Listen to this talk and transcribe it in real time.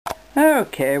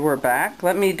Okay, we're back.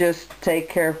 Let me just take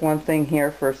care of one thing here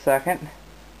for a second.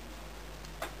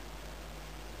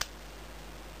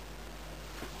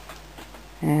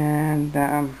 And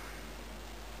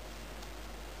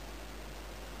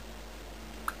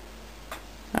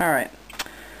alright,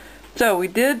 so we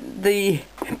did the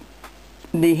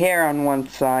hair on one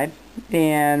side,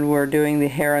 and we're doing the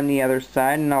hair on the other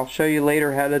side, and I'll show you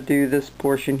later how to do this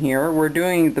portion here. We're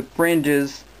doing the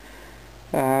fringes,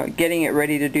 getting it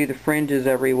ready to do the fringes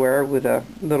everywhere with a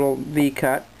little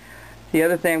V-cut. The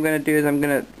other thing I'm going to do is I'm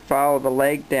going to follow the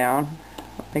leg down,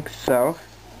 like so.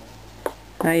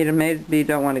 Now you maybe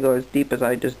don't want to go as deep as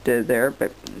I just did there,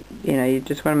 but you know, you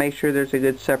just want to make sure there's a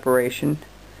good separation.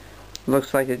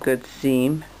 Looks like a good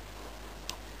seam.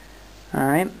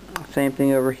 Alright, same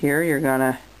thing over here. You're going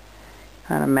to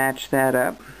kind of match that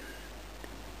up.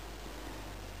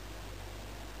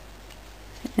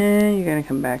 And you're going to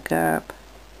come back up.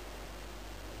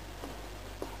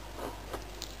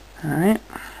 Alright.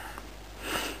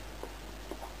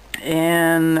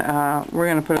 And we're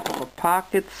going to put a couple of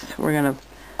pockets. We're going to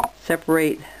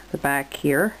separate the back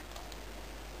here.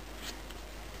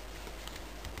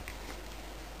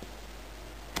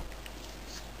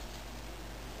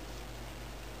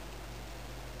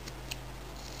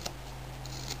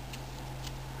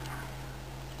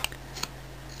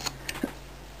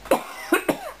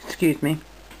 Excuse me.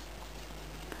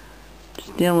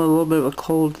 Just dealing with a little bit of a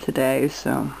cold today,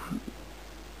 so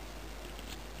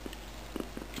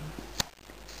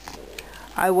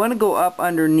I want to go up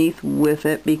underneath with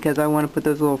it because I want to put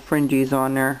those little fringes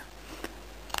on there.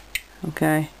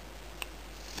 Okay.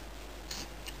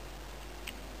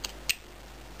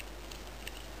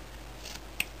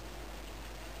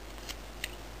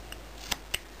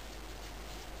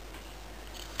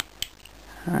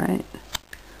 Alright.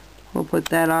 We'll put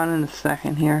that on in a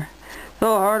second here. It's a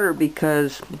little harder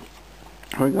because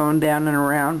we're going down and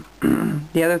around.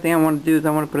 The other thing I want to do is I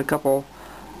want to put a couple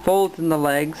folds in the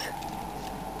legs.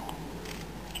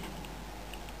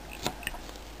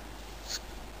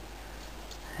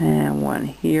 And one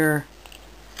here.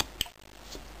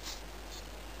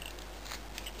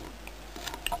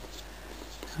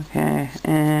 Okay,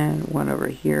 and one over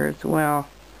here as well.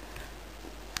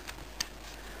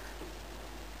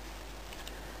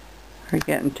 We're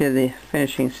getting to the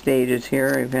finishing stages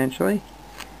here eventually.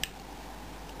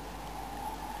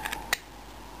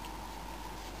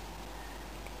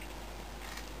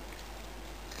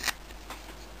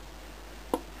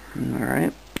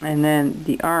 Alright, and then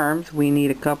the arms, we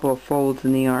need a couple of folds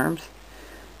in the arms.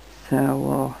 So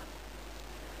we'll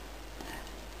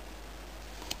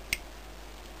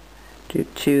do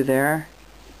two there.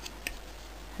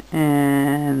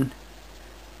 And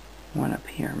one up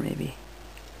here maybe.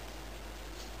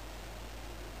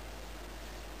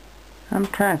 I'm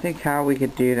trying to think how we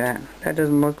could do that. That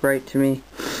doesn't look right to me.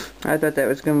 I thought that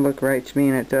was going to look right to me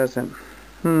and it doesn't.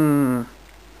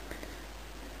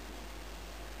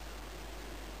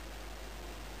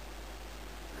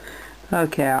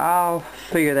 Okay, I'll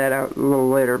figure that out a little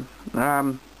later.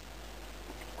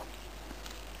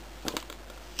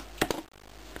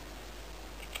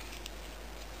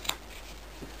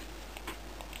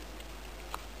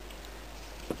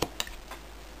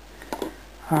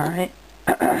 Alright.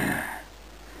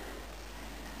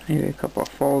 Maybe a couple of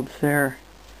folds there.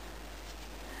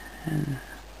 And,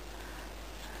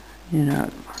 you know, a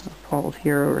fold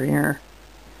here over here.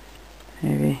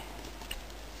 Maybe.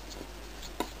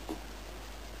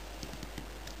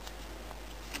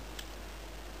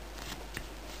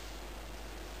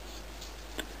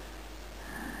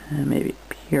 And maybe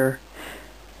up here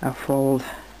a fold.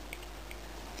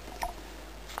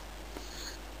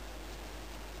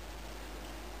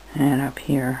 And up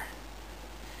here.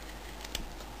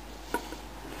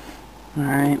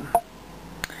 Alright.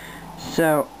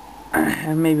 So,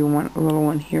 maybe one little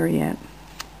one here yet.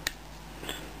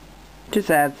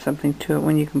 Just add something to it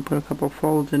when you can put a couple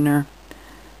folds in there.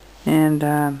 And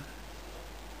I'm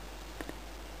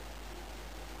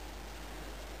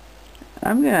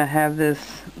going to have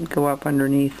this go up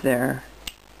underneath there.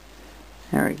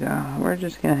 There we go. We're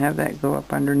just going to have that go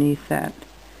up underneath that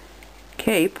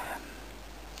cape.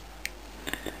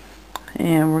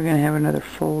 And we're going to have another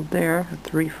fold there, a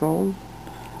 3-fold.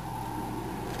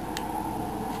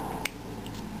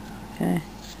 Okay.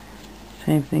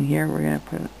 Same thing here. We're going to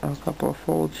put a couple of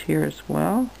folds here as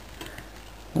well.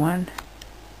 1.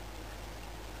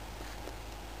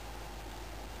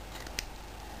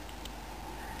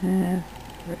 And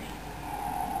 3.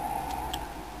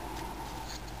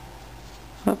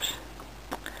 Oops.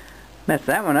 Messed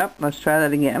that one up. Let's try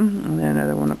that again. And then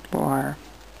another one up a little higher.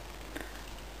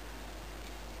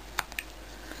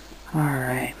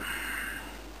 Alright.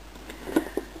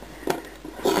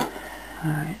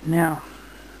 Alright, now,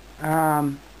 let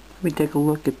me take a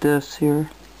look at this here.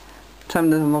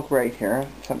 Something doesn't look right here.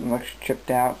 Something looks chipped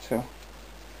out, so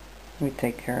let me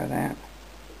take care of that.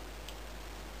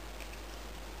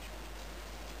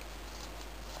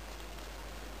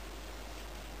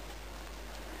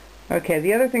 Okay,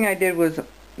 the other thing I did was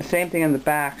the same thing in the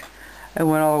back. I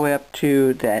went all the way up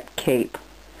to that cape.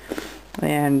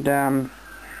 And I'm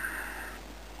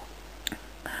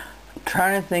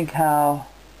trying to think how.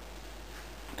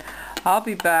 I'll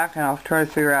be back and I'll try to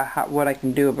figure out what I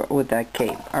can do with that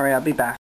cape. Alright, I'll be back.